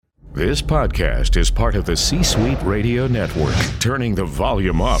This podcast is part of the C-Suite Radio Network, turning the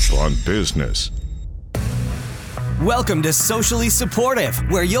volume up on business. Welcome to Socially Supportive,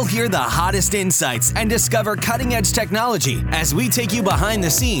 where you'll hear the hottest insights and discover cutting-edge technology as we take you behind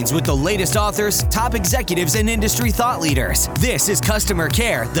the scenes with the latest authors, top executives, and industry thought leaders. This is Customer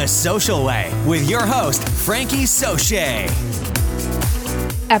Care the Social Way with your host, Frankie Soche.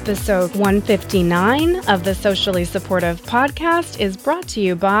 Episode 159 of the Socially Supportive podcast is brought to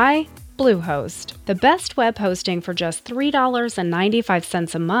you by Bluehost. The best web hosting for just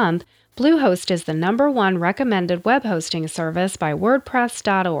 $3.95 a month, Bluehost is the #1 recommended web hosting service by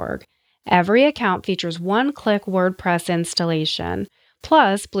WordPress.org. Every account features one-click WordPress installation.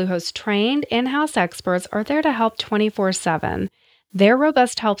 Plus, Bluehost trained in-house experts are there to help 24/7. Their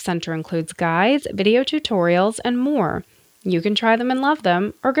robust help center includes guides, video tutorials, and more. You can try them and love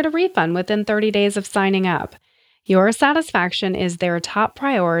them, or get a refund within 30 days of signing up. Your satisfaction is their top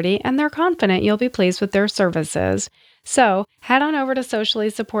priority, and they're confident you'll be pleased with their services. So, head on over to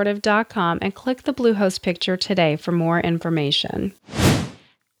sociallysupportive.com and click the Bluehost picture today for more information.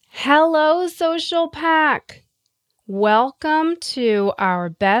 Hello, Social Pack! Welcome to our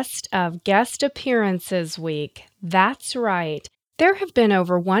Best of Guest Appearances week. That's right. There have been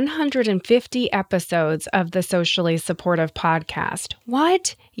over 150 episodes of the Socially Supportive podcast.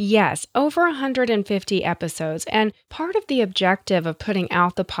 What? Yes, over 150 episodes. And part of the objective of putting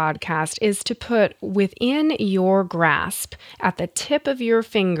out the podcast is to put within your grasp, at the tip of your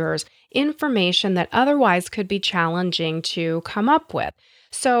fingers, information that otherwise could be challenging to come up with.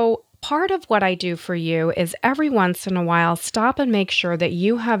 So part of what I do for you is every once in a while stop and make sure that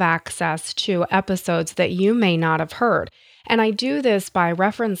you have access to episodes that you may not have heard. And I do this by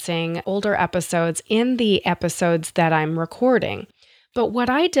referencing older episodes in the episodes that I'm recording. But what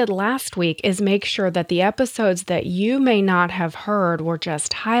I did last week is make sure that the episodes that you may not have heard were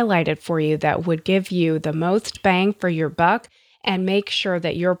just highlighted for you that would give you the most bang for your buck and make sure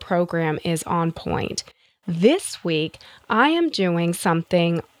that your program is on point. This week, I am doing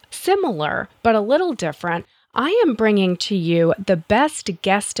something similar, but a little different. I am bringing to you the best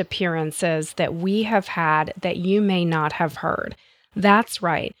guest appearances that we have had that you may not have heard. That's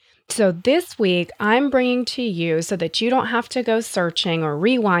right. So this week, I'm bringing to you, so that you don't have to go searching or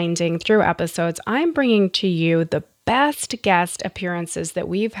rewinding through episodes, I'm bringing to you the best guest appearances that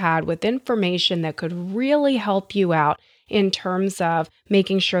we've had with information that could really help you out in terms of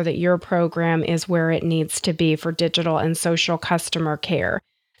making sure that your program is where it needs to be for digital and social customer care.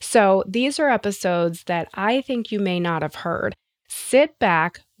 So these are episodes that I think you may not have heard. Sit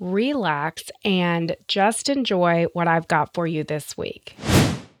back, relax, and just enjoy what I've got for you this week.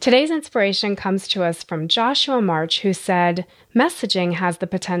 Today's inspiration comes to us from Joshua March, who said, "Messaging has the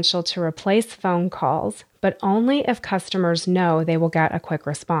potential to replace phone calls, but only if customers know they will get a quick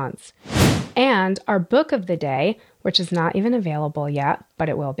response." And our book of the day, which is not even available yet, but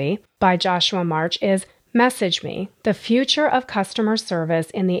it will be, by Joshua March is Message Me, The Future of Customer Service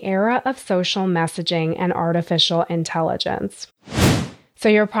in the Era of Social Messaging and Artificial Intelligence. So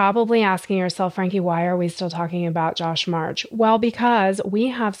you're probably asking yourself, Frankie, why are we still talking about Josh March? Well, because we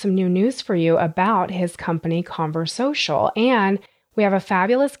have some new news for you about his company, Conversocial, and we have a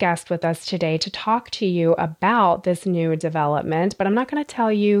fabulous guest with us today to talk to you about this new development, but I'm not going to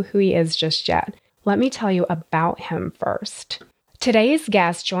tell you who he is just yet. Let me tell you about him first. Today's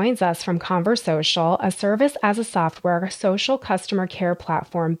guest joins us from Conversocial, a service-as-a-software social customer care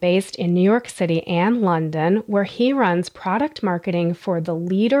platform based in New York City and London, where he runs product marketing for the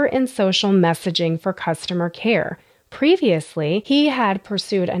leader in social messaging for customer care. Previously, he had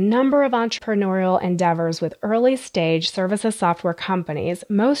pursued a number of entrepreneurial endeavors with early-stage service-as-software companies,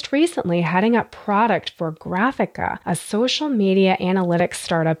 most recently heading up product for Graphica, a social media analytics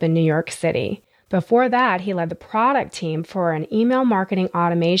startup in New York City. Before that, he led the product team for an email marketing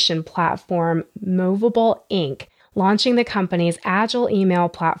automation platform, Movable Inc., launching the company's agile email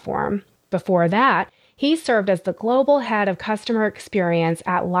platform. Before that, he served as the global head of customer experience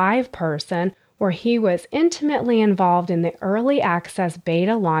at LivePerson, where he was intimately involved in the early access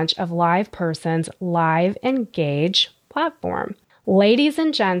beta launch of LivePerson's Live Engage platform. Ladies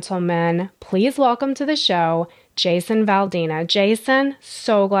and gentlemen, please welcome to the show, Jason Valdina. Jason,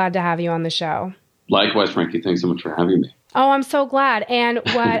 so glad to have you on the show. Likewise, Frankie. Thanks so much for having me. Oh, I'm so glad. And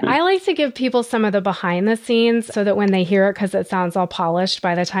what I like to give people some of the behind the scenes so that when they hear it, because it sounds all polished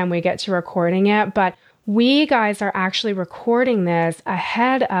by the time we get to recording it, but we guys are actually recording this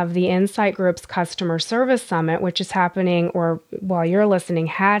ahead of the Insight Group's Customer Service Summit, which is happening, or while you're listening,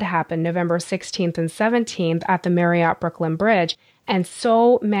 had happened November 16th and 17th at the Marriott Brooklyn Bridge. And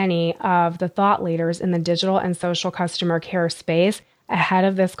so many of the thought leaders in the digital and social customer care space ahead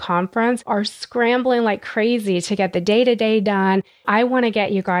of this conference are scrambling like crazy to get the day-to-day done. I want to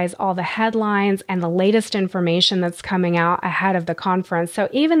get you guys all the headlines and the latest information that's coming out ahead of the conference. So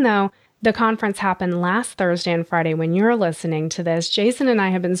even though the conference happened last Thursday and Friday when you're listening to this, Jason and I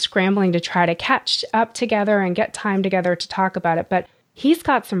have been scrambling to try to catch up together and get time together to talk about it. But he's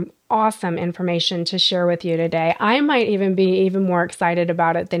got some awesome information to share with you today. I might even be even more excited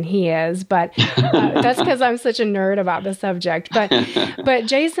about it than he is, but that's because I'm such a nerd about the subject. But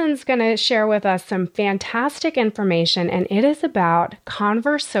Jason's going to share with us some fantastic information, and it is about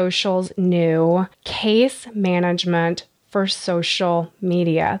Conversocial's new case management for social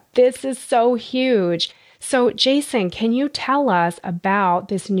media. This is so huge. So Jason, can you tell us about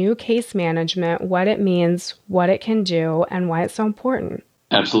this new case management, what it means, what it can do, and why it's so important?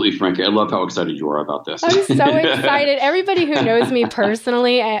 Absolutely, Frankie. I love how excited you are about this. I'm so excited. Everybody who knows me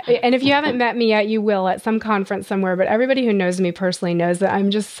personally, and if you haven't met me yet, you will at some conference somewhere, but everybody who knows me personally knows that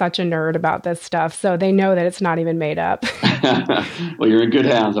I'm just such a nerd about this stuff. So they know that it's not even made up. Well, you're in good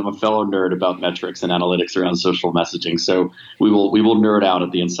hands. I'm a fellow nerd about metrics and analytics around social messaging. So we will nerd out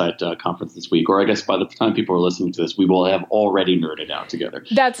at the Insight conference this week. Or I guess by the time people are listening to this, we will have already nerded out together.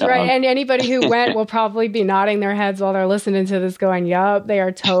 That's right. And anybody who went will probably be nodding their heads while they're listening to this going, yup, they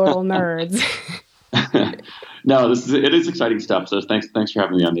are total nerds. No, it is exciting stuff. So thanks for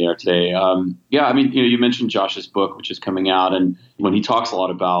having me on the air today. You mentioned Josh's book, which is coming out, and when he talks a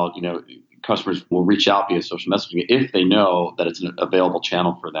lot about, customers will reach out via social messaging if they know that it's an available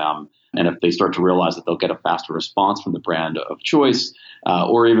channel for them, and if they start to realize that they'll get a faster response from the brand of choice,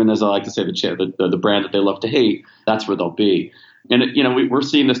 or even, as I like to say, the brand that they love to hate. That's where they'll be. And we're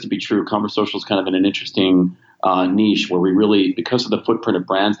seeing this to be true. Conversocial is kind of in an interesting niche where we really, because of the footprint of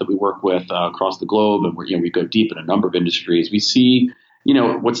brands that we work with across the globe, and we go deep in a number of industries, we see,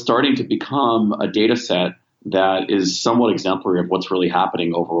 what's starting to become a data set that is somewhat exemplary of what's really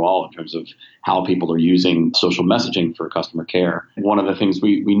happening overall in terms of how people are using social messaging for customer care. One of the things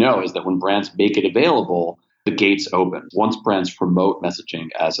we know is that when brands make it available, the gates open. Once brands promote messaging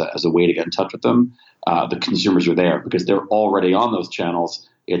as a way to get in touch with them, the consumers are there because they're already on those channels.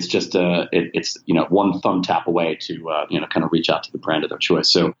 It's just one thumb tap away to kind of reach out to the brand of their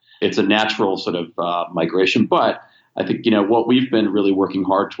choice. So it's a natural sort of migration. But I think what we've been really working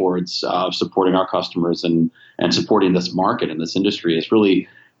hard towards supporting our customers and supporting this market and this industry is really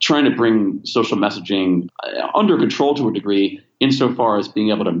trying to bring social messaging under control to a degree, insofar as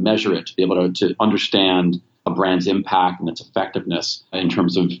being able to measure it, to be able to understand a brand's impact and its effectiveness in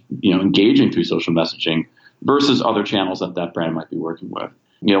terms of engaging through social messaging versus other channels that brand might be working with.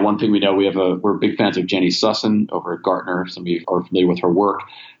 One thing we know, we're big fans of Jenny Sussin over at Gartner. Some of you are familiar with her work.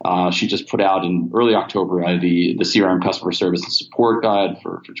 She just put out in early October the CRM Customer Service and Support Guide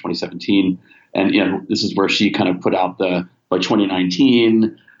for 2017. And this is where she kind of put out by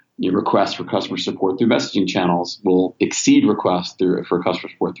 2019, requests for customer support through messaging channels will exceed requests for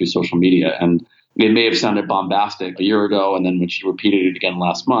customer support through social media. And it may have sounded bombastic a year ago, and then when she repeated it again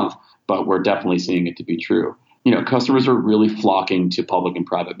last month, but we're definitely seeing it to be true. Customers are really flocking to public and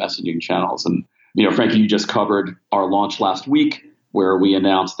private messaging channels. And, Frankie, you just covered our launch last week, where we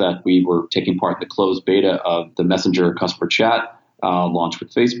announced that we were taking part in the closed beta of the Messenger customer chat launch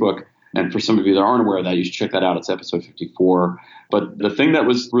with Facebook. And for some of you that aren't aware of that, you should check that out. It's episode 54. But the thing that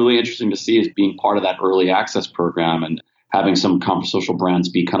was really interesting to see is being part of that early access program and having some Conversocial brands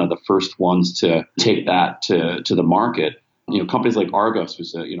be kind of the first ones to take that to the market. Companies like Argos,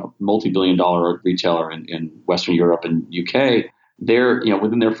 who's a multi-billion-dollar retailer in Western Europe and UK, they're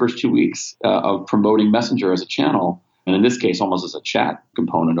within their first 2 weeks of promoting Messenger as a channel, and in this case almost as a chat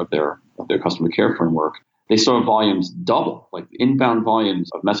component of their customer care framework, they saw volumes double, like inbound volumes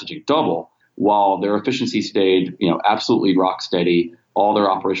of messaging double, while their efficiency stayed absolutely rock steady. All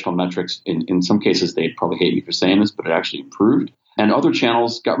their operational metrics, in some cases, they'd probably hate me for saying this, but it actually improved, and other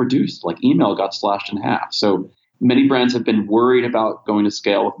channels got reduced, like email got slashed in half. So many brands have been worried about going to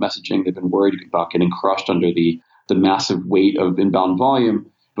scale with messaging. They've been worried about getting crushed under the massive weight of inbound volume.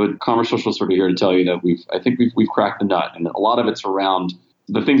 But Conversocial is sort of here to tell you that we've cracked the nut. And a lot of it's around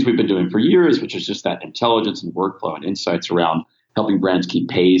the things we've been doing for years, which is just that intelligence and workflow and insights around helping brands keep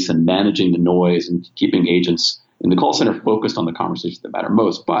pace and managing the noise and keeping agents in the call center focused on the conversations that matter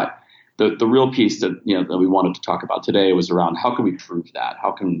most. But the real piece that that we wanted to talk about today was around how can we prove that?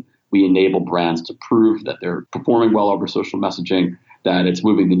 How can we enable brands to prove that they're performing well over social messaging, that it's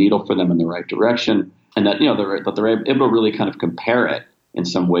moving the needle for them in the right direction, and that they're able to really kind of compare it in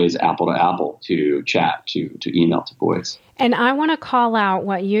some ways apple to apple to chat, to email, to voice. And I want to call out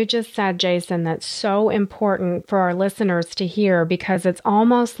what you just said, Jason, that's so important for our listeners to hear, because it's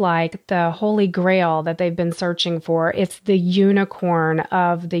almost like the holy grail that they've been searching for. It's the unicorn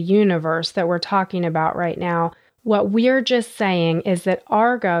of the universe that we're talking about right now. What we're just saying is that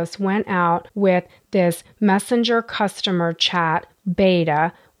Argos went out with this messenger customer chat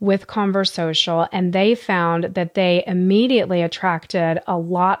beta with Conversocial, and they found that they immediately attracted a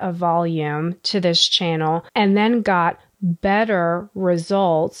lot of volume to this channel and then got better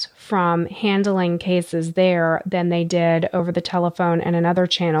results from handling cases there than they did over the telephone and in other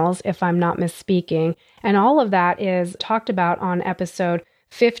channels, if I'm not misspeaking. And all of that is talked about on episode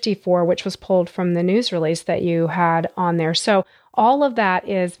 54, which was pulled from the news release that you had on there. So all of that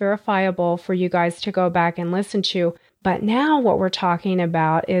is verifiable for you guys to go back and listen to. But now what we're talking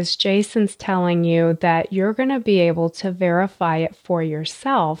about is Jason's telling you that you're going to be able to verify it for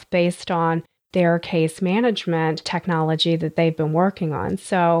yourself based on their case management technology that they've been working on.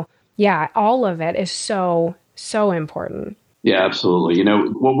 So yeah, all of it is so important. Yeah, absolutely. You know,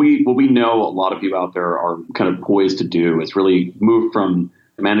 what we know a lot of you out there are kind of poised to do is really move from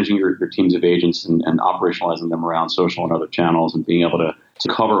managing your teams of agents and operationalizing them around social and other channels and being able to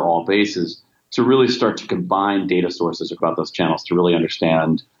cover all bases, to really start to combine data sources about those channels to really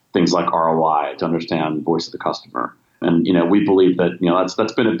understand things like ROI, to understand voice of the customer. And, you know, we believe that, you know,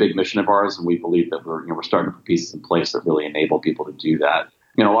 that's been a big mission of ours. And we believe that we're starting to put pieces in place that really enable people to do that.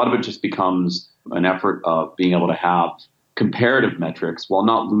 You know, a lot of it just becomes an effort of being able to have comparative metrics while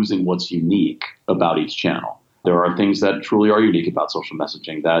not losing what's unique about each channel. There are things that truly are unique about social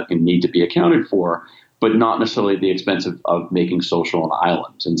messaging that need to be accounted for, but not necessarily at the expense of making social an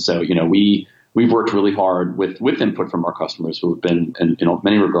island. And so, you know, we've worked really hard with input from our customers who have been, in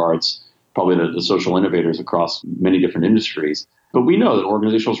many regards, probably the social innovators across many different industries. But we know that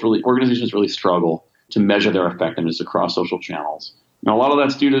organizations really struggle to measure their effectiveness across social channels. And a lot of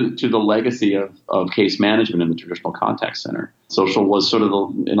that's due to the legacy of case management in the traditional contact center. Social was sort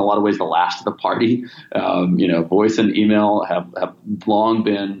of, in a lot of ways, the last of the party. You know, voice and email have long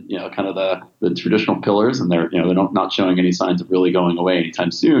been, you know, kind of the traditional pillars, and they're not showing any signs of really going away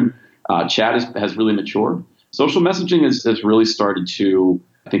anytime soon. Chat has really matured. Social messaging has really started to,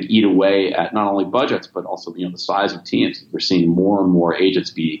 I think, eat away at not only budgets, but also, you know, the size of teams. We're seeing more and more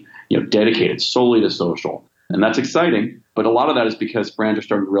agents be, you know, dedicated solely to social. And that's exciting. But a lot of that is because brands are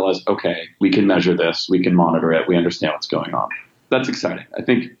starting to realize, okay, we can measure this, we can monitor it, we understand what's going on. That's exciting. I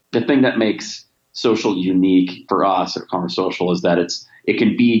think the thing that makes social unique for us at Conversocial is that it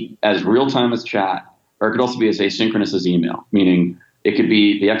can be as real time as chat, or it could also be as asynchronous as email, meaning it could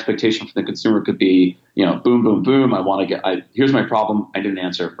be, the expectation for the consumer could be, you know, boom, boom, boom. Here's my problem. I need an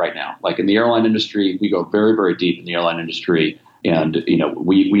answer right now. Like in the airline industry, we go very, very deep in the airline industry. And, you know,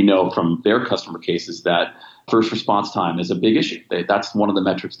 we know from their customer cases that first response time is a big issue. That's one of the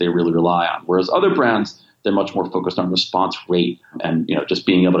metrics they really rely on. Whereas other brands, they're much more focused on response rate and, you know, just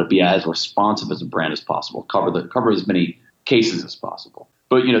being able to be as responsive as a brand as possible, cover as many cases as possible.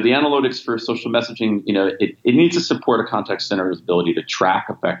 But, you know, the analytics for social messaging, you know, it needs to support a contact center's ability to track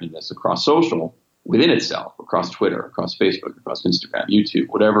effectiveness across social within itself, across Twitter, across Facebook, across Instagram, YouTube,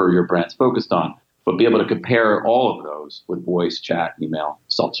 whatever your brand's focused on, but be able to compare all of those with voice, chat, email,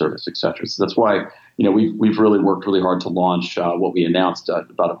 self-service, et cetera. So that's why, you know, we've really worked really hard to launch what we announced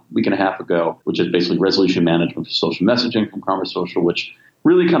about a week and a half ago, which is basically resolution management for social messaging from Conversocial, which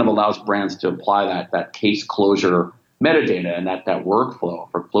really kind of allows brands to apply that case closure metadata and that workflow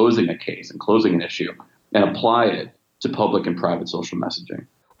for closing a case and closing an issue and apply it to public and private social messaging.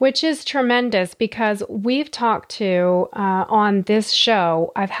 Which is tremendous, because we've talked to, on this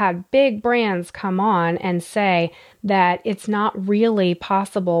show, I've had big brands come on and say that it's not really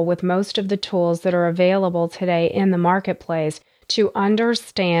possible with most of the tools that are available today in the marketplace to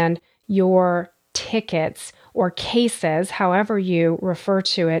understand your tickets or cases, however you refer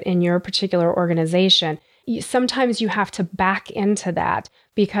to it in your particular organization. Sometimes you have to back into that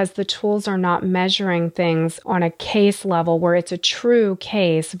because the tools are not measuring things on a case level where it's a true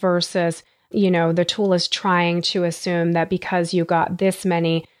case versus, you know, the tool is trying to assume that because you got this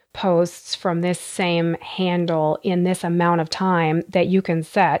many posts from this same handle in this amount of time that you can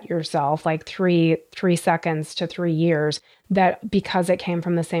set yourself like three seconds to 3 years, that because it came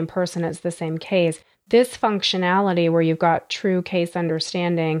from the same person, it's the same case. This functionality where you've got true case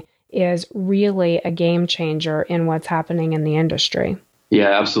understanding is really a game changer in what's happening in the industry.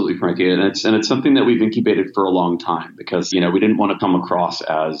 Yeah, absolutely, Frankie. And it's something that we've incubated for a long time because, you know, we didn't want to come across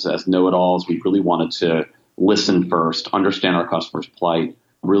as know-it-alls. We really wanted to listen first, understand our customers' plight,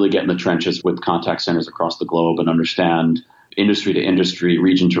 really get in the trenches with contact centers across the globe and understand industry to industry,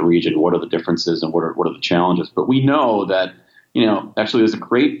 region to region, what are the differences and what are the challenges. But we know that, actually it's a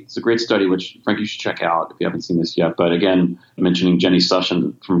great study, which Frank, you should check out if you haven't seen this yet. But again, mentioning Jenny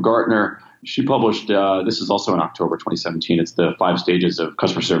Sussman from Gartner, she published, this is also in October 2017, it's the 5 stages of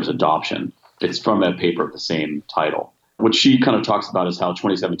customer service adoption. It's from a paper of the same title. What she kind of talks about is how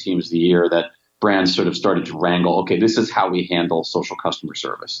 2017 was the year that brands sort of started to wrangle, okay, this is how we handle social customer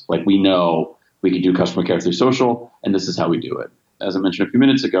service. Like, we know we can do customer care through social, and this is how we do it. As I mentioned a few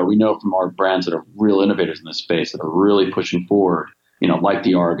minutes ago, we know from our brands that are real innovators in this space that are really pushing forward, like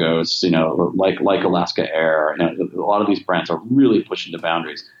the Argos, like Alaska Air. A lot of these brands are really pushing the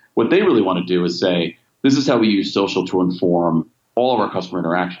boundaries. What they really want to do is say, this is how we use social to inform all of our customer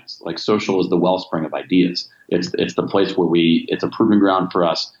interactions. Like, social is the wellspring of ideas. It's the place where it's a proving ground for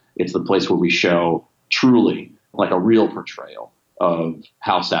us. It's the place where we show truly like a real portrayal of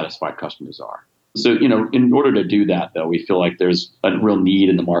how satisfied customers are. So, in order to do that, though, we feel like there's a real need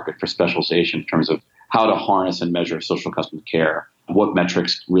in the market for specialization in terms of how to harness and measure social customer care, what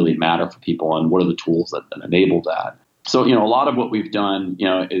metrics really matter for people, and what are the tools that enable that. So, a lot of what we've done,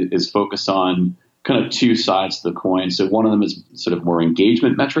 is focus on kind of 2 sides to the coin. So one of them is sort of more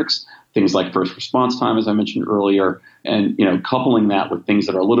engagement metrics, things like first response time, as I mentioned earlier, and, coupling that with things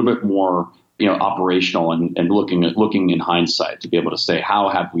that are a little bit more, operational and looking in hindsight to be able to say, how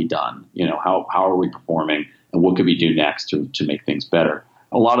have we done? How are we performing, and what could we do next to make things better?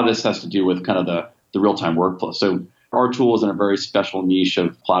 A lot of this has to do with kind of the real-time workflow. So our tool is in a very special niche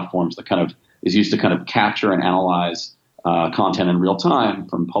of platforms that kind of is used to kind of capture and analyze content in real time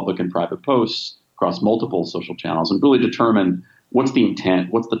from public and private posts across multiple social channels and really determine what's the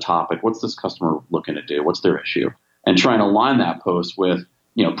intent, what's the topic, what's this customer looking to do, what's their issue, and try and align that post with,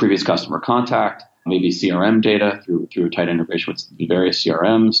 previous customer contact, maybe CRM data through a tight integration with the various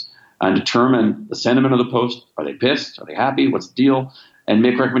CRMs, and determine the sentiment of the post. Are they pissed? Are they happy? What's the deal? And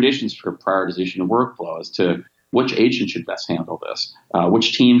make recommendations for prioritization of workflow as to which agent should best handle this,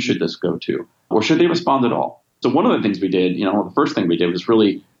 which team should this go to, or should they respond at all? So one of the things we did, the first thing we did was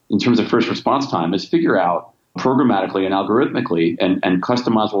really, in terms of first response time, is figure out programmatically and algorithmically and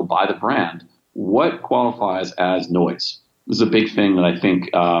customizable by the brand what qualifies as noise. This is a big thing that I think,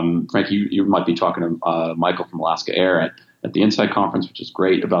 Frank, you might be talking to Michael from Alaska Air at the Insight Conference, which is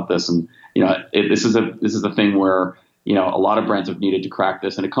great about this. And this is a thing where a lot of brands have needed to crack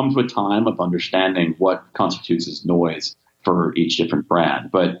this, and it comes with time of understanding what constitutes as noise for each different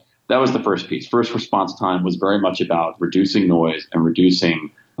brand. But that was the first piece. First response time was very much about reducing noise and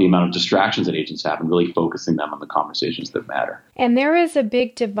reducing the amount of distractions that agents have and really focusing them on the conversations that matter. And there is a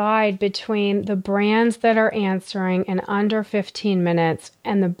big divide between the brands that are answering in under 15 minutes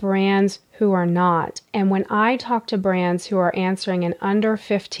and the brands who are not. And when I talk to brands who are answering in under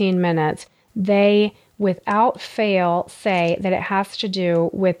 15 minutes, they without fail say that it has to do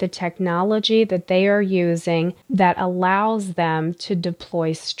with the technology that they are using that allows them to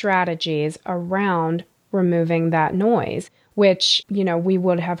deploy strategies around removing that noise, which, we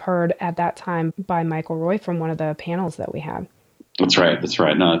would have heard at that time by Michael Roy from one of the panels that we had. That's right.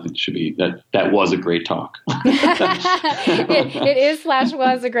 No, I think it should be that was a great talk. it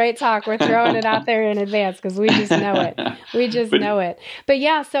is/was a great talk. We're throwing it out there in advance because we just know it. Know it. But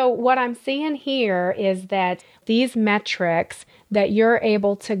yeah, so what I'm seeing here is that these metrics that you're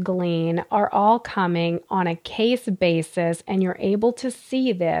able to glean are all coming on a case basis, and you're able to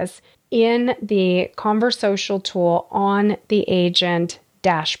see this in the Conversocial tool on the agent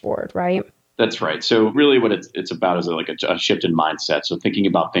dashboard, right? That's right. So really what it's about is like a shift in mindset. So thinking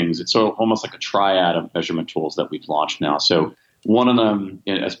about things, it's almost like a triad of measurement tools that we've launched now. So one of them,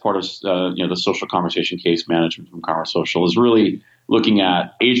 as part of the social conversation case management from Conversocial, is really looking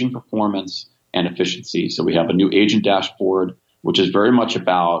at agent performance and efficiency. So we have a new agent dashboard, which is very much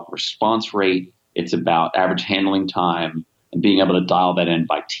about response rate. It's about average handling time and being able to dial that in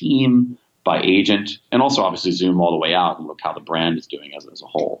by team, by agent, and also obviously zoom all the way out and look how the brand is doing as a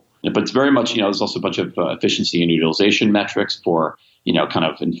whole. But it's very much, there's also a bunch of efficiency and utilization metrics for, kind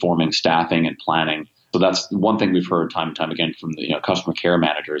of informing staffing and planning. So that's one thing we've heard time and time again from the customer care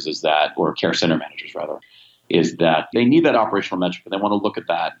managers or care center managers rather, is that they need that operational metric, but they want to look at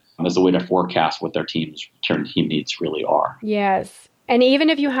that as a way to forecast what their team needs really are. Yes. And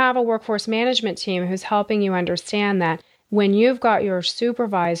even if you have a workforce management team who's helping you understand that, when you've got your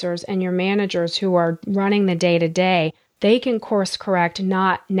supervisors and your managers who are running the day-to-day, they can course correct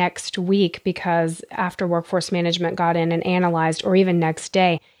not next week because after workforce management got in and analyzed, or even next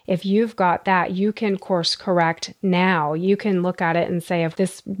day. If you've got that, you can course correct now. You can look at it and say, if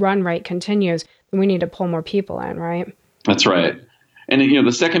this run rate continues, then we need to pull more people in, right? That's right. And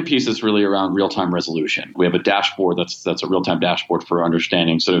the second piece is really around real-time resolution. We have a dashboard that's a real-time dashboard for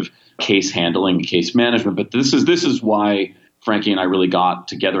understanding sort of case handling and case management. But this is why Frankie and I really got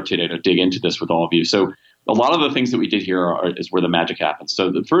together today to dig into this with all of you. So a lot of the things that we did here is where the magic happens. So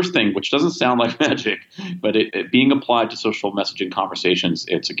the first thing, which doesn't sound like magic, but it being applied to social messaging conversations,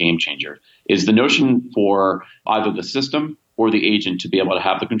 it's a game changer, is the notion for either the system or the agent to be able to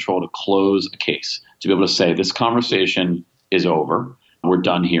have the control to close a case, to be able to say, this conversation is over. We're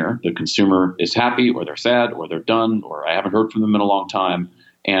done here. The consumer is happy, or they're sad, or they're done, or I haven't heard from them in a long time.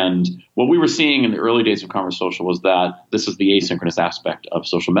 And what we were seeing in the early days of Conversocial was that this is the asynchronous aspect of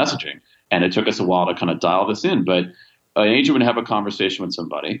social messaging. And it took us a while to kind of dial this in. But an agent would have a conversation with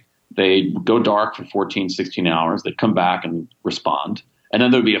somebody. They'd go dark for 14, 16 hours. They'd come back and respond. And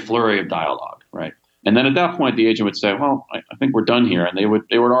then there'd be a flurry of dialogue, right? And then at that point, the agent would say, well, I think we're done here. And they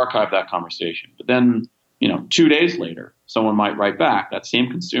would archive that conversation. But then, 2 days later, someone might write back, that same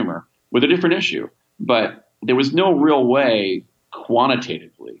consumer, with a different issue. But there was no real way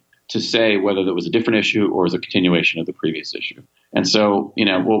quantitatively to say whether there was a different issue or was a continuation of the previous issue. And so,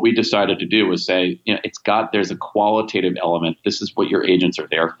 what we decided to do was say, there's a qualitative element. This is what your agents are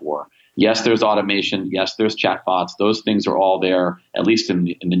there for. Yes, there's automation. Yes, there's chatbots. Those things are all there, at least in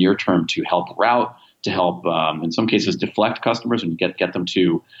the near term, to help route, to help, in some cases, deflect customers and get them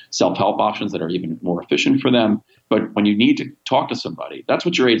to self-help options that are even more efficient for them. But when you need to talk to somebody, that's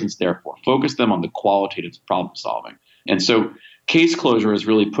what your agent's there for. Focus them on the qualitative problem solving. And so case closure is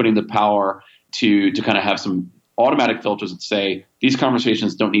really putting the power to kind of have some automatic filters that say these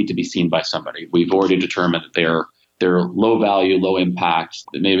conversations don't need to be seen by somebody. We've already determined that they're low value, low impact.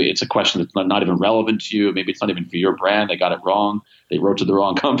 Maybe it's a question that's not even relevant to you. Maybe it's not even for your brand. They got it wrong. They wrote to the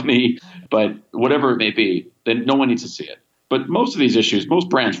wrong company. But whatever it may be, then no one needs to see it. But most of these issues, most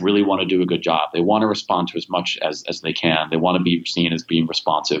brands really want to do a good job. They want to respond to as much as they can. They want to be seen as being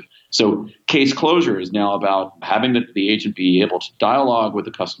responsive. So case closure is now about having the agent be able to dialogue with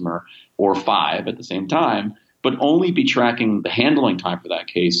the customer or 5 at the same time, but only be tracking the handling time for that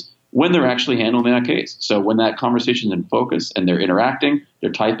case when they're actually handling that case. So when that conversation is in focus and they're interacting,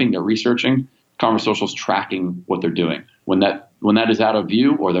 they're typing, they're researching, Conversocial's tracking what they're doing. When that is out of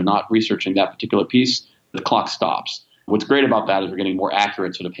view or they're not researching that particular piece, the clock stops. What's great about that is we're getting more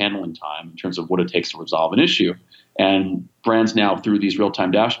accurate sort of handling time in terms of what it takes to resolve an issue. And brands now, through these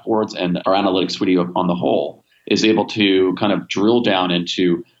real-time dashboards and our analytics suite on the whole, is able to kind of drill down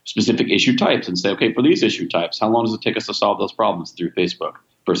into specific issue types and say, okay, for these issue types, how long does it take us to solve those problems through Facebook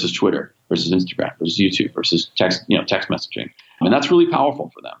versus Twitter versus Instagram versus YouTube versus text messaging? And that's really powerful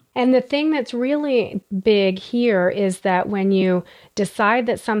for them. And the thing that's really big here is that when you decide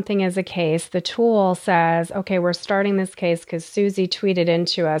that something is a case, the tool says, okay, we're starting this case because Susie tweeted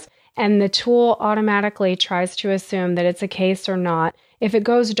into us. And the tool automatically tries to assume that it's a case or not. If it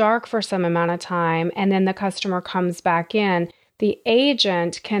goes dark for some amount of time and then the customer comes back in, the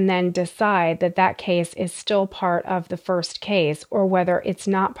agent can then decide that that case is still part of the first case or whether it's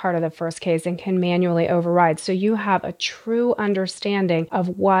not part of the first case and can manually override. So you have a true understanding of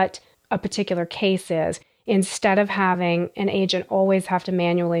what a particular case is, instead of having an agent always have to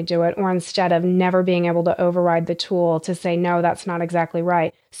manually do it, or instead of never being able to override the tool to say, no, that's not exactly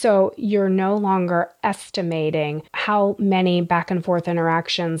right. So you're no longer estimating how many back and forth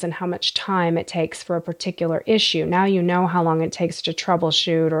interactions and how much time it takes for a particular issue. Now you know how long it takes to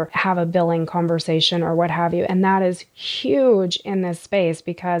troubleshoot or have a billing conversation or what have you. And that is huge in this space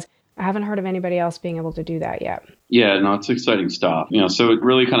because I haven't heard of anybody else being able to do that yet. Yeah, no, it's exciting stuff. So it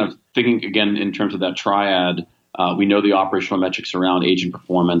really kind of thinking again in terms of that triad, we know the operational metrics around agent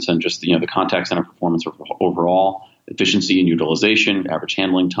performance and just the contact center performance overall, efficiency and utilization, average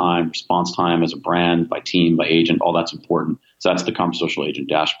handling time, response time as a brand, by team, by agent, all that's important. So that's the Conversocial Agent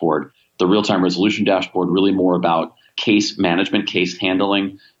Dashboard. The real-time resolution dashboard, really more about case management, case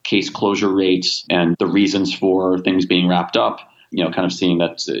handling, case closure rates, and the reasons for things being wrapped up. Kind of seeing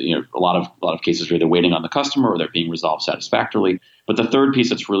that, a lot of cases are either waiting on the customer or they're being resolved satisfactorily. But the third piece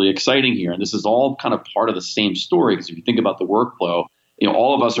that's really exciting here, and this is all kind of part of the same story, because if you think about the workflow,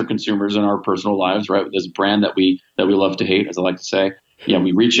 all of us are consumers in our personal lives, right? There's a brand that we love to hate, as I like to say.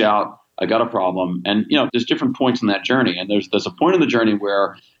 We reach out, I got a problem, and there's different points in that journey. And there's a point in the journey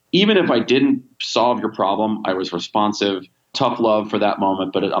where even if I didn't solve your problem, I was responsive, tough love for that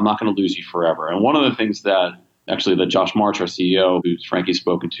moment, but I'm not going to lose you forever. And one of the things that Josh March, our CEO, who Frankie's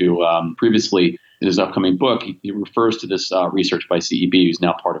spoken to previously in his upcoming book, he refers to this research by CEB, who's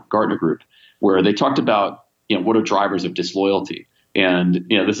now part of Gartner Group, where they talked about what are drivers of disloyalty. And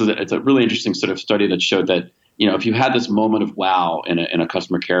it's a really interesting sort of study that showed that if you had this moment of wow in a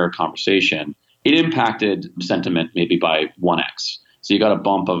customer care conversation, it impacted sentiment maybe by 1x. So you got a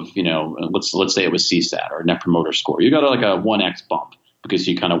bump of, let's say it was CSAT or Net Promoter Score. You got like a 1x bump because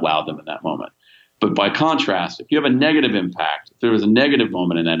you kind of wowed them in that moment. But by contrast, if you have a negative impact, if there was a negative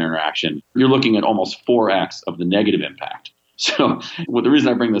moment in that interaction, you're looking at almost 4x of the negative impact. So the reason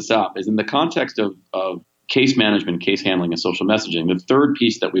I bring this up is in the context of case management, case handling, and social messaging, the third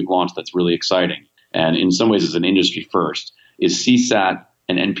piece that we've launched that's really exciting, and in some ways is an industry first, is CSAT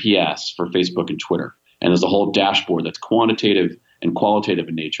and NPS for Facebook and Twitter. And there's a whole dashboard that's quantitative and qualitative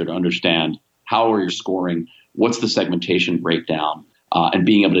in nature to understand how are you scoring, what's the segmentation breakdown, and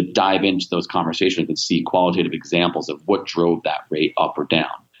being able to dive into those conversations and see qualitative examples of what drove that rate up or down.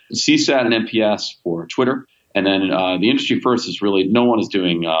 CSAT and NPS for Twitter. And then the industry first is really, no one is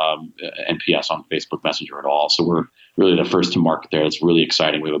doing NPS on Facebook Messenger at all. So we're really the first to market there. It's really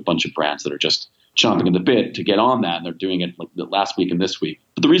exciting. We have a bunch of brands that are just chomping at the bit to get on that. And they're doing it like the last week and this week.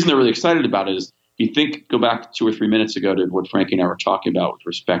 But the reason they're really excited about it is, if you go back 2 or 3 minutes ago to what Frankie and I were talking about with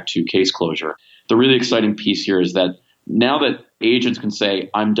respect to case closure, the really exciting piece here is that now that agents can say,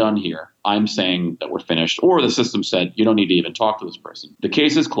 I'm done here, I'm saying that we're finished, or the system said, you don't need to even talk to this person. The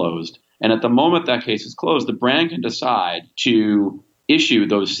case is closed. And at the moment that case is closed, the brand can decide to issue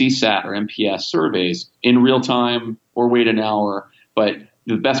those CSAT or NPS surveys in real time or wait an hour. But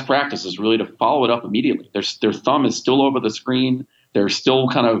the best practice is really to follow it up immediately. Their thumb is still over the screen. They're still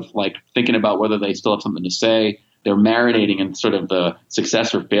kind of like thinking about whether they still have something to say. They're marinating in sort of the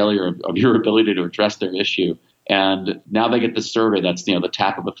success or failure of your ability to address their issue. And now they get this survey that's, the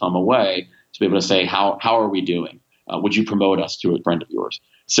tap of a thumb away to be able to say, how are we doing? Would you promote us to a friend of yours?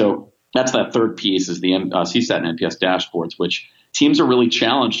 So that's that third piece, is the CSAT and NPS dashboards, which teams are really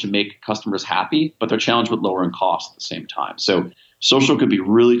challenged to make customers happy, but they're challenged with lowering costs at the same time. So social could be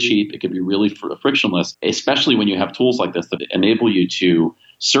really cheap. It could be really frictionless, especially when you have tools like this that enable you to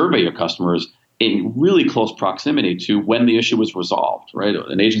survey your customers in really close proximity to when the issue was resolved, right?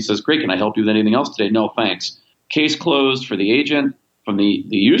 An agent says, great, can I help you with anything else today? No, thanks. Case closed for the agent. From the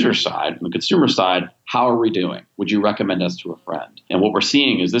user side, from the consumer side, how are we doing? Would you recommend us to a friend? And what we're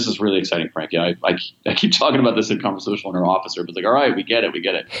seeing is, this is really exciting, Frankie. I keep talking about this at Conversocial in our office, but it's like, all right, we get it.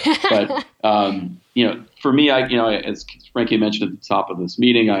 But for me, as Frankie mentioned at the top of this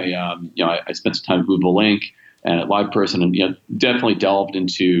meeting, I spent some time at Google Link and at LivePerson, and definitely delved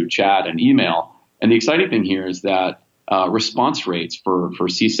into chat and email. And the exciting thing here is that response rates for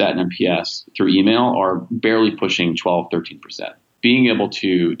CSAT and NPS through email are barely pushing 12, 13%. Being able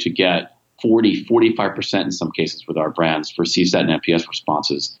to get 40, 45% in some cases with our brands for CSAT and NPS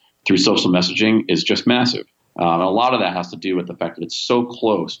responses through social messaging is just massive. And a lot of that has to do with the fact that it's so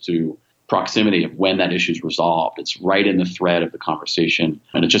close to proximity of when that issue is resolved. It's right in the thread of the conversation,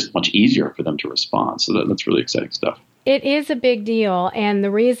 and it's just much easier for them to respond. So that's really exciting stuff. It is a big deal. And the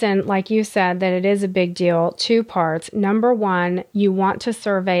reason, like you said, that it is a big deal, 2 parts. Number 1, you want to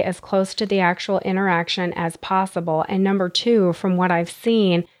survey as close to the actual interaction as possible. And number 2, from what I've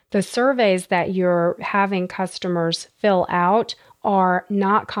seen, the surveys that you're having customers fill out are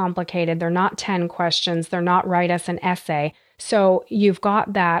not complicated. They're not 10 questions. They're not write us an essay. So you've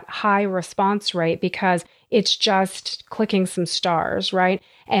got that high response rate because it's just clicking some stars, right?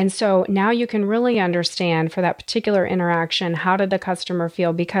 And so now you can really understand for that particular interaction, how did the customer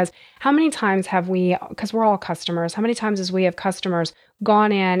feel? Because how many times have we, because we're all customers, how many times as we have customers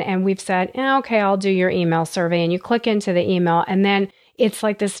gone in and we've said, okay, I'll do your email survey, and you click into the email and then it's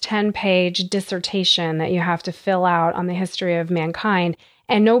like this 10-page dissertation that you have to fill out on the history of mankind,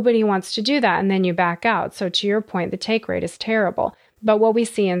 and nobody wants to do that, and then you back out. So to your point, the take rate is terrible. But what we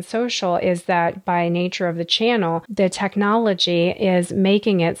see in social is that by nature of the channel, the technology is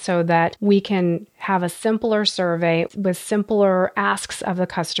making it so that we can have a simpler survey with simpler asks of the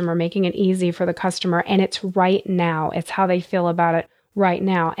customer, making it easy for the customer. And it's right now. It's how they feel about it right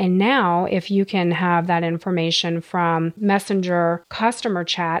now. And now if you can have that information from Messenger customer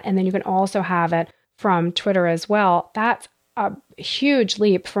chat, and then you can also have it from Twitter as well, that's a huge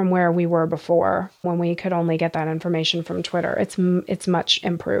leap from where we were before when we could only get that information from Twitter. It's much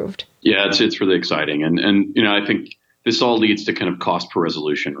improved. Yeah, it's really exciting. And I think this all leads to kind of cost per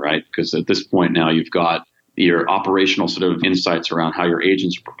resolution, right? Because at this point now you've got your operational sort of insights around how your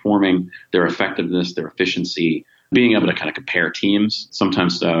agents are performing, their effectiveness, their efficiency, being able to kind of compare teams.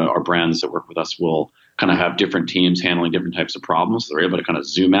 Sometimes our brands that work with us will kind of have different teams handling different types of problems. They're able to kind of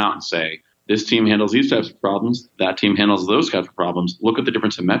zoom out and say, this team handles these types of problems. That team handles those types of problems. Look at the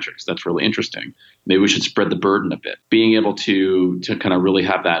difference in metrics. That's really interesting. Maybe we should spread the burden a bit. Being able to kind of really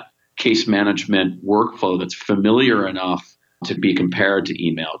have that case management workflow that's familiar enough to be compared to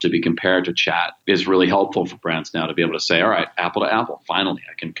email, to be compared to chat, is really helpful for brands now to be able to say, all right, apple to apple, finally,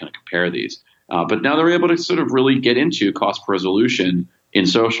 I can kind of compare these. But now they're able to sort of really get into cost per resolution in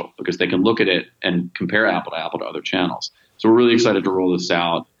social because they can look at it and compare apple to apple to other channels. So we're really excited to roll this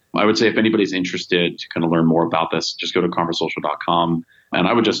out. I would say if anybody's interested to kind of learn more about this, just go to conversocial.com. And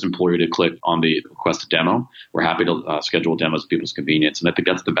I would just implore you to click on the request a demo. We're happy to schedule demos at people's convenience. And I think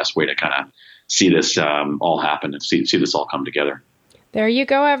that's the best way to kind of see this all happen and see this all come together. There you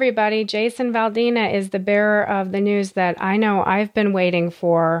go, everybody. Jason Valdina is the bearer of the news that I know I've been waiting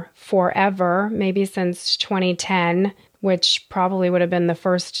for forever, maybe since 2010, which probably would have been the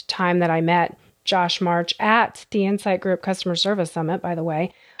first time that I met Josh March at the Insight Group Customer Service Summit, by the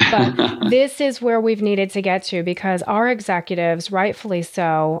way. But this is where we've needed to get to because our executives, rightfully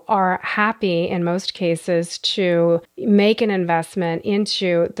so, are happy in most cases to make an investment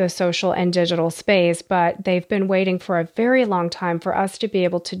into the social and digital space, but they've been waiting for a very long time for us to be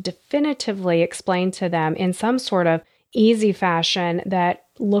able to definitively explain to them in some sort of easy fashion that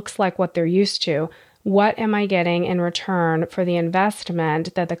looks like what they're used to. What am I getting in return for the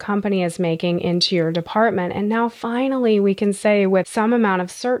investment that the company is making into your department? And now finally we can say with some amount of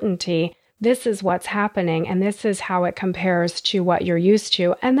certainty, this is what's happening and this is how it compares to what you're used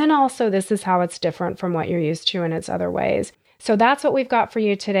to. And then also this is how it's different from what you're used to in its other ways. So that's what we've got for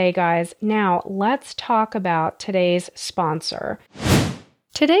you today, guys. Now let's talk about today's sponsor.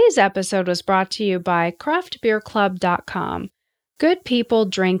 Today's episode was brought to you by craftbeerclub.com. Good people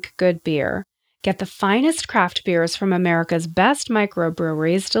drink good beer. Get the finest craft beers from America's best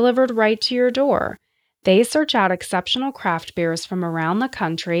microbreweries delivered right to your door. They search out exceptional craft beers from around the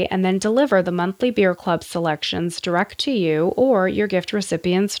country and then deliver the monthly beer club selections direct to you or your gift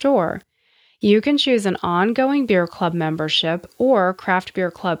recipient's door. You can choose an ongoing beer club membership or craft beer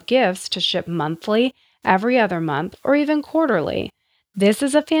club gifts to ship monthly, every other month, or even quarterly. This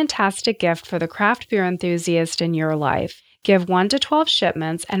is a fantastic gift for the craft beer enthusiast in your life. Give 1 to 12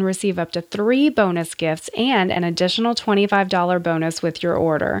 shipments and receive up to 3 bonus gifts and an additional $25 bonus with your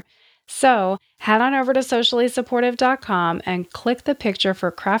order. So head on over to sociallysupportive.com and click the picture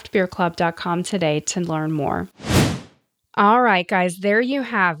for craftbeerclub.com today to learn more. All right, guys, there you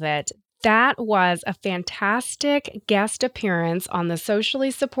have it. That was a fantastic guest appearance on the Socially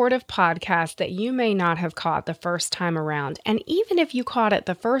Supportive podcast that you may not have caught the first time around. And even if you caught it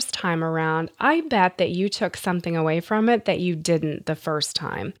the first time around, I bet that you took something away from it that you didn't the first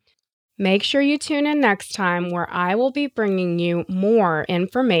time. Make sure you tune in next time where I will be bringing you more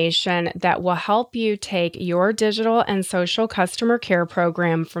information that will help you take your digital and social customer care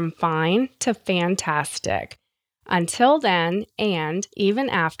program from fine to fantastic. Until then, and even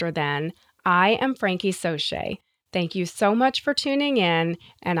after then, I am Frankie Soche. Thank you so much for tuning in,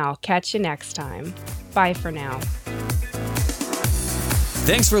 and I'll catch you next time. Bye for now.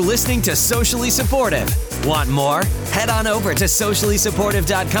 Thanks for listening to Socially Supportive. Want more? Head on over to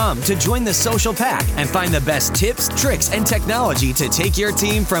sociallysupportive.com to join the social pack and find the best tips, tricks, and technology to take your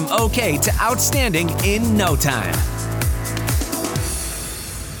team from okay to outstanding in no time.